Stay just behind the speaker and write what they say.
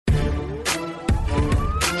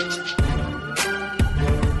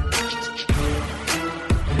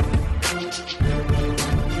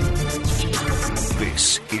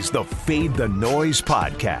the Fade the Noise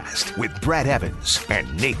podcast with Brad Evans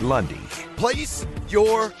and Nate Lundy. Place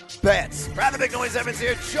your bets. Brad the Big Noise Evans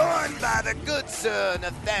here, joined by the good sir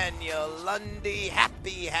Nathaniel Lundy.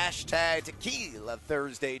 Happy hashtag Tequila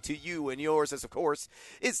Thursday to you and yours, as of course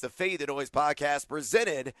it's the Fade the Noise podcast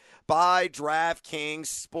presented by DraftKings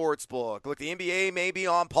Sportsbook. Look, the NBA may be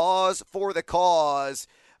on pause for the cause,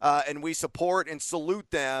 and we support and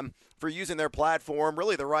salute them for using their platform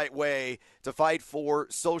really the right way to fight for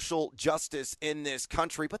social justice in this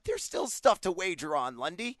country. But there's still stuff to wager on,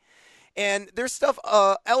 Lundy. And there's stuff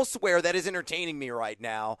elsewhere that is entertaining me right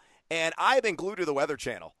now. And I've been glued to the Weather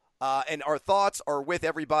Channel. And our thoughts are with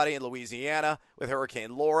everybody in Louisiana, with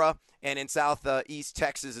Hurricane Laura, and in southeast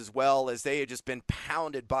Texas as well, as they had just been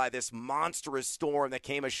pounded by this monstrous storm that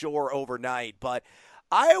came ashore overnight. But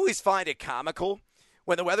I always find it comical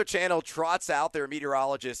when the Weather Channel trots out their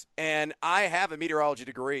meteorologists, and I have a meteorology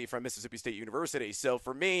degree from Mississippi State University. So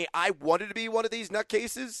for me, I wanted to be one of these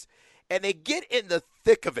nutcases, and they get in the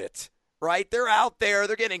thick of it, right? They're out there.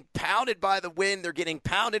 They're getting pounded by the wind. They're getting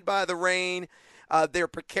pounded by the rain. They're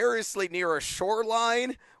precariously near a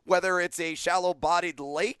shoreline, whether it's a shallow-bodied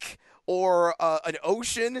lake or an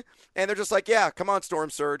ocean, and they're just like, yeah, come on, storm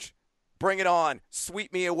surge. Bring it on.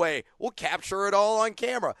 Sweep me away. We'll capture it all on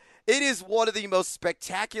camera. It is one of the most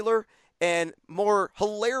spectacular and more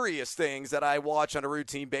hilarious things that I watch on a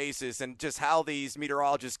routine basis, and just how these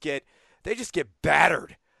meteorologists get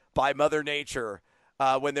battered by Mother Nature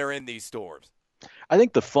when they're in these storms. I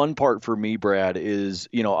think the fun part for me, Brad, is,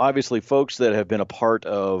 obviously folks that have been a part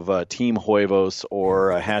of Team Huevos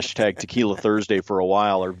or hashtag Tequila Thursday for a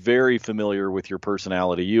while are very familiar with your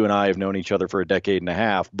personality. You and I have known each other for a decade and a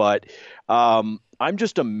half, but I'm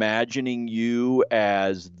just imagining you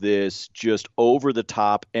as this just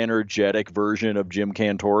over-the-top, energetic version of Jim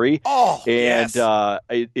Cantore. Oh, and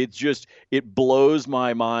yes. It blows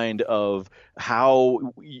my mind of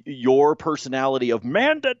how your personality of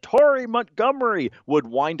mandatory Montgomery would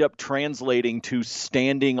wind up translating to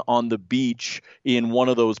standing on the beach in one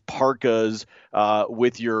of those parkas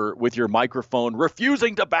with your microphone,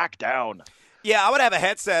 refusing to back down. Yeah, I would have a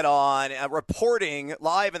headset on, reporting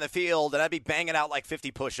live in the field, and I'd be banging out like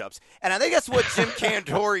 50 push-ups. And I think that's what Jim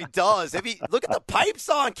Cantore does. Look at the pipes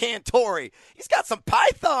on Cantore. He's got some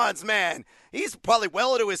pythons, man. He's probably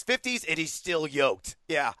well into his 50s, and he's still yoked.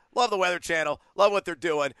 Yeah, love the Weather Channel. Love what they're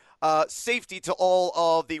doing. Safety to all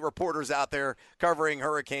of the reporters out there covering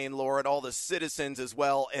Hurricane Laura and all the citizens as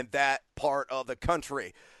well in that part of the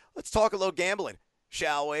country. Let's talk a little gambling,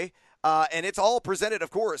 shall we? And it's all presented, of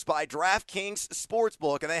course, by DraftKings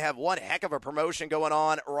Sportsbook, and they have one heck of a promotion going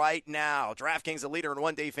on right now. DraftKings, a leader in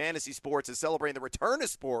one-day fantasy sports, is celebrating the return of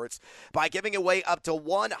sports by giving away up to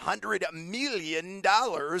 $100 million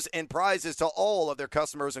in prizes to all of their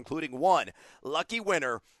customers, including one lucky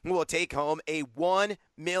winner who will take home a $1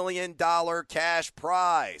 million cash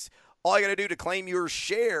prize. All you got to do to claim your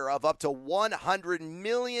share of up to $100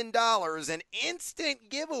 million in instant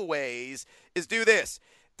giveaways is do this.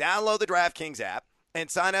 Download the DraftKings app and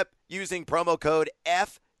sign up using promo code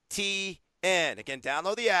FTN. Again,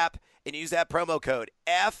 download the app and use that promo code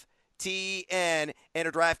FTN.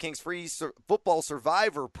 Enter DraftKings free football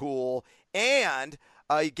survivor pool, and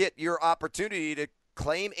you get your opportunity to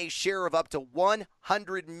claim a share of up to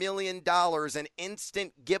 $100 million in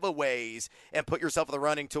instant giveaways and put yourself in the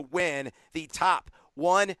running to win the top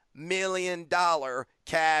 $1 million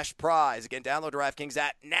cash prize. Again, download DraftKings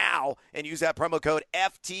app now and use that promo code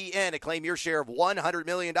FTN to claim your share of $100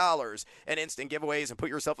 million in instant giveaways and put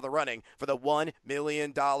yourself in the running for the $1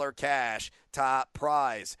 million cash top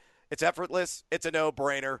prize. It's effortless. It's a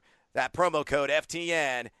no-brainer. That promo code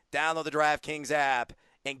FTN, download the DraftKings app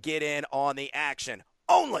and get in on the action.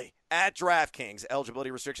 Only at DraftKings. Eligibility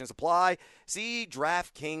restrictions apply. See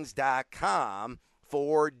DraftKings.com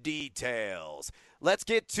for details. Let's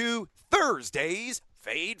get to Thursday's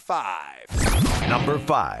Fade 5. Number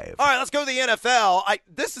 5. All right, let's go to the NFL.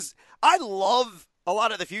 I love a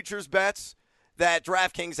lot of the futures bets that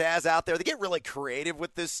DraftKings has out there. They get really creative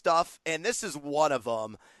with this stuff, and this is one of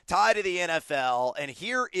them, tied to the NFL, and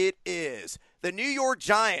here it is. The New York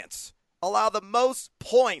Giants allow the most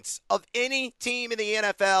points of any team in the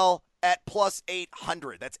NFL at plus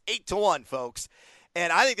 800. That's 8-1, folks.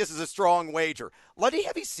 And I think this is a strong wager. Lundy,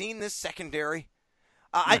 have you seen this secondary?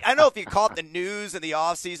 I don't know if you caught the news in the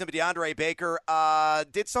offseason, but DeAndre Baker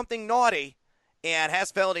did something naughty and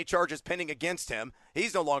has felony charges pending against him.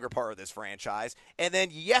 He's no longer part of this franchise. And then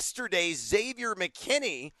yesterday, Xavier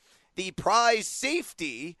McKinney, the prize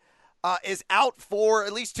safety, is out for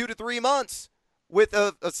at least 2 to 3 months with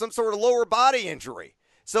some sort of lower body injury.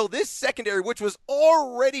 So this secondary, which was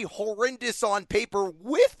already horrendous on paper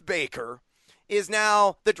with Baker, is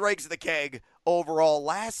now the dregs of the keg overall.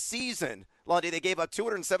 Last season, Lundy, they gave up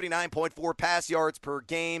 279.4 pass yards per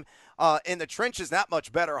game. In the trenches, not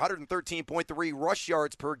much better. 113.3 rush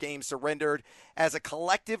yards per game surrendered. As a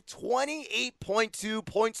collective, 28.2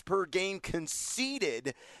 points per game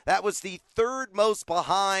conceded. That was the third most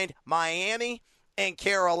behind Miami and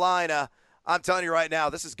Carolina. I'm telling you right now,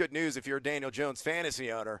 this is good news if you're a Daniel Jones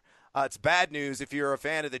fantasy owner. It's bad news if you're a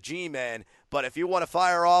fan of the G-Men. But if you want to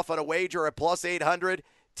fire off on a wager at plus 800,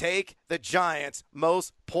 take the Giants'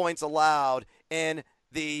 most points allowed in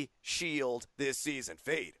the Shield this season.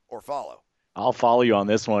 Fade or follow. I'll follow you on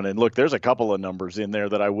this one. And look, there's a couple of numbers in there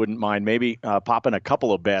that I wouldn't mind maybe popping a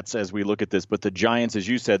couple of bets as we look at this. But the Giants, as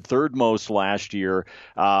you said, third most last year,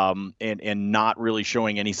 and not really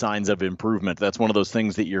showing any signs of improvement. That's one of those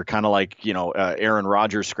things that you're kind of like, Aaron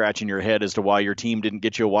Rodgers scratching your head as to why your team didn't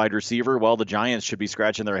get you a wide receiver. Well, the Giants should be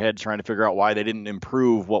scratching their head trying to figure out why they didn't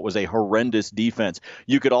improve what was a horrendous defense.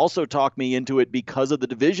 You could also talk me into it because of the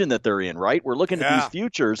division that they're in, right? We're looking at these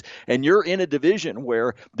futures, and you're in a division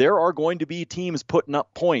where there are going to be teams putting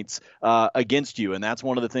up points against you, and that's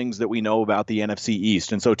one of the things that we know about the NFC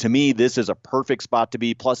East. And so to me, this is a perfect spot to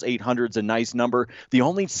be. Plus 800 is a nice number. The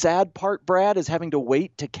only sad part, Brad, is having to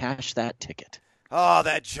wait to cash that ticket. Oh,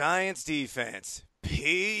 that Giants defense.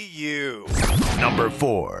 PU. Number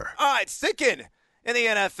 4. All right, sticking in the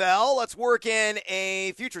NFL, let's work in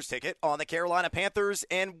a futures ticket on the Carolina Panthers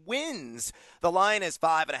and wins. The line is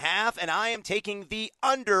 5.5, and I am taking the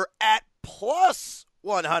under at plus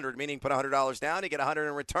 100, meaning put $100 down, you get $100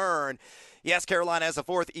 in return. Yes, Carolina has the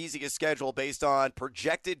fourth easiest schedule based on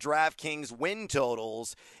projected DraftKings win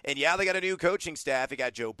totals. And yeah, they got a new coaching staff. You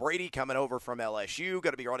got Joe Brady coming over from LSU,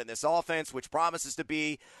 going to be running this offense, which promises to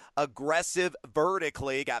be aggressive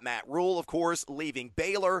vertically. Got Matt Rule, of course, leaving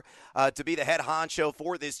Baylor to be the head honcho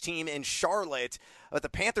for this team in Charlotte. But the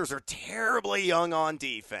Panthers are terribly young on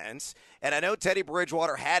defense. And I know Teddy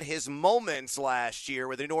Bridgewater had his moments last year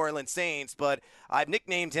with the New Orleans Saints, but I've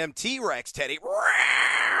nicknamed him T-Rex Teddy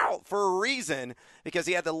for a reason, because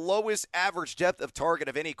he had the lowest average depth of target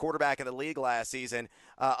of any quarterback in the league last season.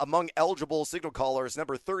 Among eligible signal callers,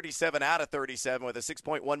 number 37 out of 37 with a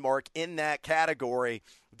 6.1 mark in that category.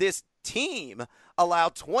 This team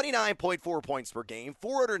allowed 29.4 points per game,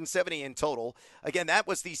 470 in total. Again, that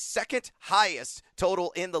was the second highest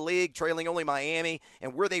total in the league, trailing only Miami.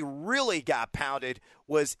 And where they really got pounded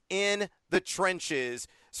was in the trenches,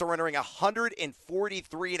 surrendering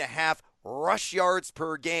 143.5 rush yards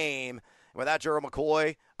per game. Without Gerald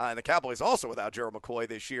McCoy, and the Cowboys also without Gerald McCoy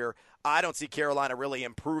this year, I don't see Carolina really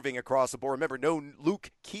improving across the board. Remember, no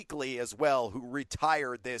Luke Kuechly as well, who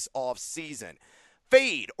retired this offseason.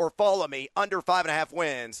 Fade or follow me under 5.5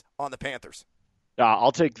 wins on the Panthers.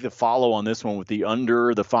 I'll take the follow on this one with the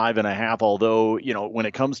under the 5.5. Although, when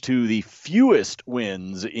it comes to the fewest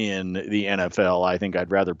wins in the NFL, I think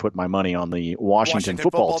I'd rather put my money on the Washington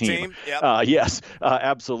football team. Yep. Yes,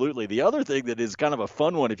 absolutely. The other thing that is kind of a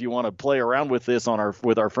fun one, if you want to play around with this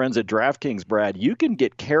with our friends at DraftKings, Brad, you can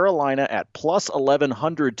get Carolina at plus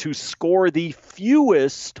 1,100 to score the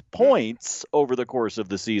fewest points over the course of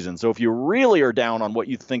the season. So if you really are down on what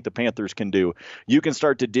you think the Panthers can do, you can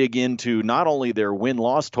start to dig into not only their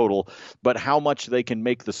win-loss total, but how much they can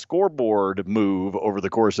make the scoreboard move over the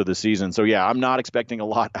course of the season. So, yeah, I'm not expecting a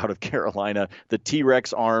lot out of Carolina. The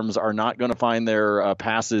T-Rex arms are not going to find their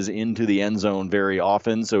passes into the end zone very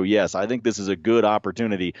often. So, yes, I think this is a good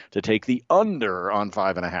opportunity to take the under on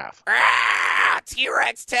 5.5.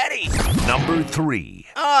 T-Rex Teddy. Number 3.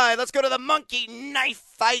 All right, let's go to the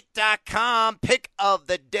monkeyknifefight.com pick of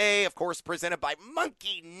the day, of course, presented by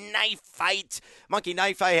Monkey Knife Fight. Monkey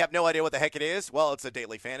Knife Fight, I have no idea what the heck it is. Well, it's a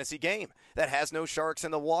daily fantasy game that has no sharks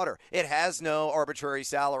in the water. It has no arbitrary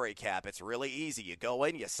salary cap. It's really easy. You go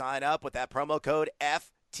in, you sign up with that promo code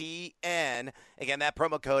FTN. Again, that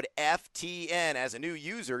promo code FTN. As a new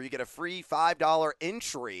user, you get a free $5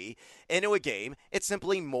 entry into a game. It's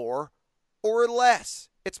simply more or less.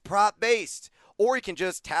 It's prop-based. Or you can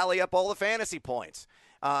just tally up all the fantasy points.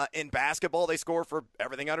 In basketball, they score for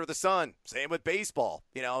everything under the sun. Same with baseball.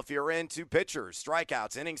 If you're into pitchers,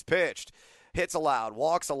 strikeouts, innings pitched, hits allowed,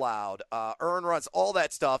 walks allowed, earned runs, all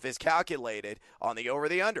that stuff is calculated on the over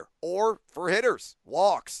the under. Or for hitters,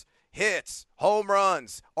 walks, hits, home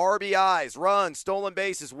runs, RBIs, runs, stolen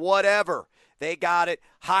bases, whatever. They got it.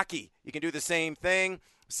 Hockey, you can do the same thing.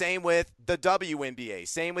 Same with the WNBA.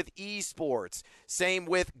 Same with esports. Same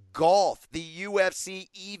with golf, the UFC,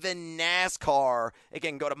 even NASCAR.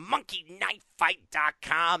 Again, go to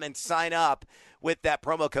monkeyknifefight.com and sign up with that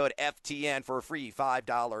promo code FTN for a free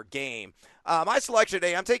 $5 game. My selection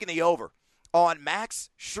today, I'm taking the over on Max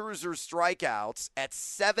Scherzer's strikeouts at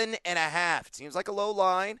 7.5. It seems like a low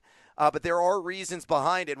line. But there are reasons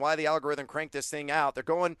behind it and why the algorithm cranked this thing out. They're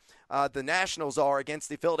going, the Nationals are against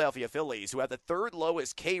the Philadelphia Phillies, who have the third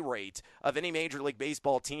lowest K rate of any Major League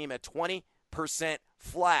Baseball team at 20%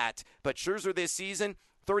 flat. But Scherzer this season,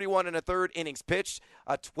 31 and a third innings pitched,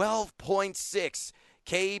 a 12.6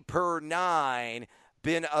 K per 9.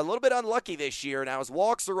 Been a little bit unlucky this year. Now his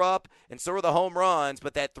walks are up, and so are the home runs,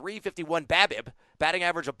 but that 351 BABIP, batting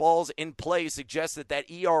average of balls in play, suggests that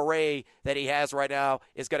ERA that he has right now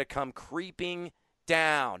is going to come creeping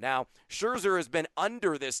down. Now, Scherzer has been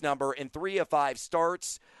under this number in 3 of 5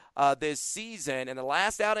 starts this season, and the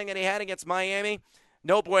last outing that he had against Miami,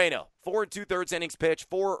 no bueno. 4 2/3 innings pitched,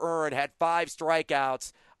 4 earned, had 5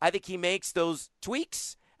 strikeouts. I think he makes those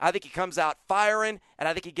tweaks. I think he comes out firing, and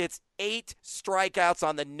I think he gets 8 strikeouts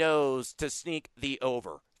on the nose to sneak the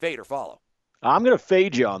over. Fade or follow? I'm going to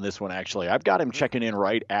fade you on this one, actually. I've got him checking in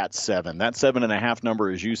right at 7. That 7.5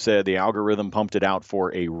 number, as you said, the algorithm pumped it out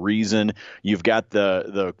for a reason. You've got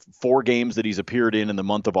the 4 games that he's appeared in the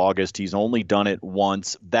month of August. He's only done it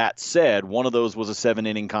once. That said, one of those was a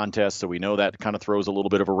 7-inning contest, so we know that kind of throws a little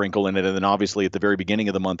bit of a wrinkle in it. And then obviously at the very beginning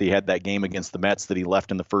of the month, he had that game against the Mets that he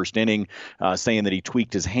left in the first inning, saying that he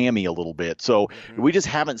tweaked his hammy a little bit. So we just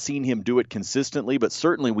haven't seen him do it consistently, but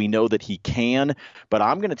certainly we know that he can. But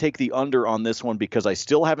I'm going to take the under on this one because I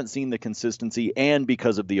still haven't seen the consistency, and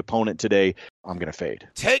because of the opponent today, I'm going to fade.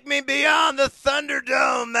 Take me beyond the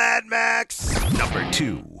Thunderdome, Mad Max. Number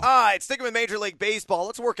 2. All right, sticking with Major League Baseball,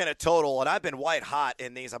 let's work in a total, and I've been white hot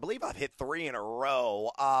in these. I believe I've hit 3 in a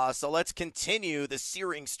row. So let's continue the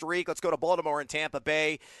searing streak. Let's go to Baltimore and Tampa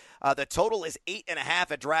Bay. The total is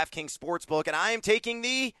 8.5 at DraftKings Sportsbook, and I am taking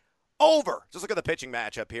the over. Just look at the pitching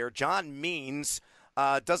matchup here. John Means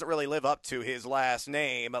doesn't really live up to his last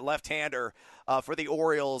name. A left-hander for the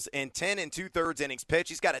Orioles in 10 2/3 innings pitched.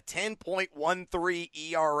 He's got a 10.13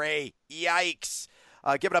 ERA. Yikes.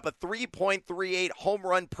 Giving up a 3.38 home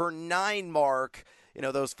run per 9 mark. You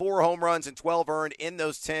know, those 4 home runs and 12 earned in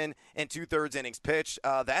those 10 2/3 innings pitched.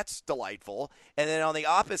 That's delightful. And then on the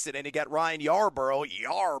opposite end, you got Ryan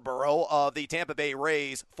Yarbrough of the Tampa Bay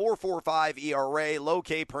Rays, 4.45 ERA, low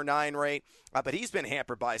K per 9 rate. But he's been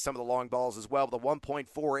hampered by some of the long balls as well, with a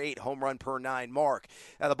 1.48 home run per 9 mark.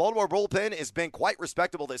 Now, the Baltimore bullpen has been quite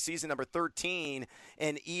respectable this season, number 13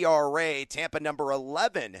 in ERA. Tampa, number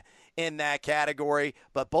 11 in that category.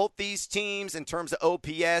 But both these teams, in terms of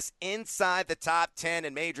OPS, inside the top 10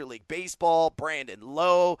 in Major League Baseball. Brandon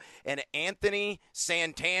Lowe and Anthony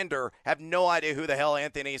Santander. Have no idea who the hell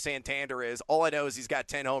Anthony Santander is. All I know is he's got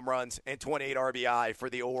 10 home runs and 28 RBI for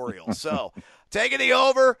the Orioles. So, taking the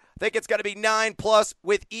over. I think it's going to be 9+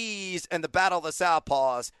 with ease, and the battle of the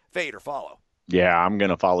Southpaws. Fade or follow? Yeah, I'm going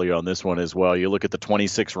to follow you on this one as well. You look at the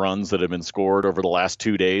 26 runs that have been scored over the last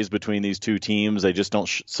 2 days between these two teams. They just don't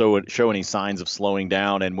show any signs of slowing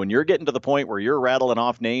down. And when you're getting to the point where you're rattling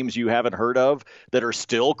off names you haven't heard of that are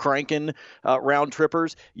still cranking round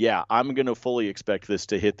trippers, yeah, I'm going to fully expect this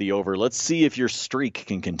to hit the over. Let's see if your streak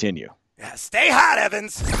can continue. Yeah, stay hot,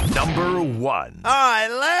 Evans. Number 1. All right,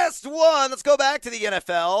 last one. Let's go back to the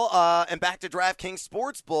NFL and back to DraftKings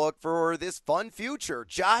Sportsbook for this fun future.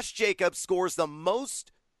 Josh Jacobs scores the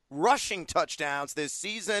most rushing touchdowns this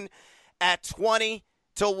season at 20-1.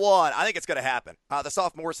 I think it's going to happen. The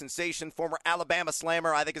sophomore sensation, former Alabama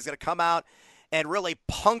Slammer, I think is going to come out and really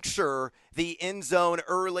puncture the end zone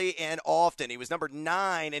early and often. He was number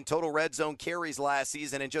 9 in total red zone carries last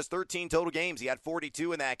season in just 13 total games. He had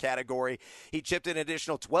 42 in that category. He chipped in an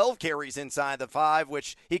additional 12 carries inside the 5,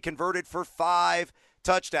 which he converted for 5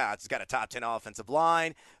 touchdowns. He's got a top 10 offensive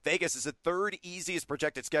line. Vegas is the 3rd easiest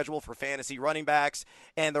projected schedule for fantasy running backs,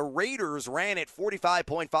 and the Raiders ran it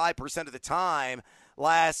 45.5% of the time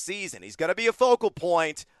last season. He's going to be a focal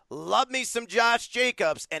point. Love me some Josh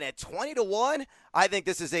Jacobs, and at 20-1, I think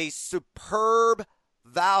this is a superb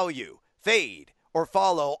value. Fade or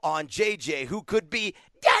follow on JJ, who could be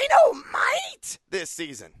dynamite this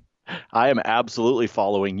season. I am absolutely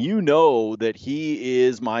following. You know that he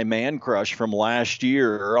is my man crush from last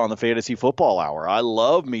year on the Fantasy Football Hour. I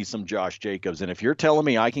love me some Josh Jacobs. And if you're telling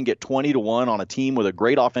me I can get 20-1 on a team with a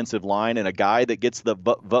great offensive line and a guy that gets the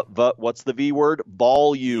what's the V word?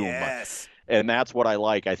 Volume. Yes. and that's what I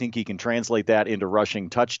like. I think he can translate that into rushing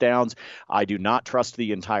touchdowns. I do not trust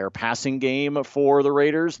the entire passing game for the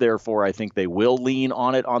Raiders. Therefore, I think they will lean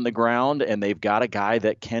on it on the ground, and they've got a guy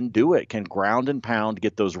that can do it, can ground and pound,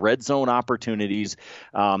 get those red zone opportunities,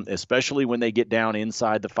 especially when they get down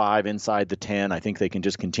inside the 5, inside the 10. I think they can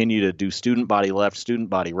just continue to do student body left, student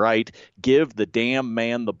body right. Give the damn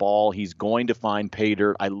man the ball. He's going to find pay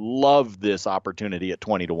dirt. I love this opportunity at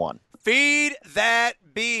 20-1. Feed that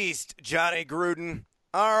beast, Johnny Gruden.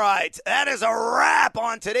 All right, that is a wrap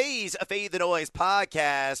on today's Fade the Noise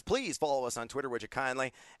podcast. Please follow us on Twitter, would you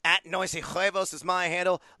kindly? At Noisy Huevos is my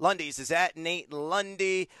handle. Lundy's is at Nate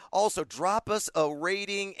Lundy. Also, drop us a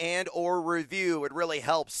rating and or review. It really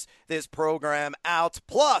helps this program out.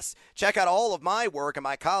 Plus, check out all of my work and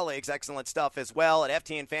my colleagues' excellent stuff as well at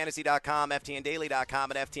ftnfantasy.com,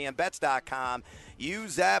 ftndaily.com, and ftnbets.com.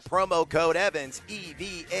 Use that promo code Evans,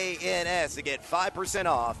 EVANS, to get 5%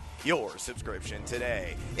 off your subscription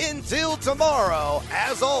today. Until tomorrow,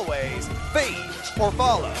 as always, fade or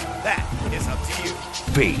follow. That is up to you.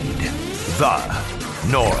 Fade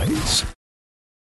the Noise.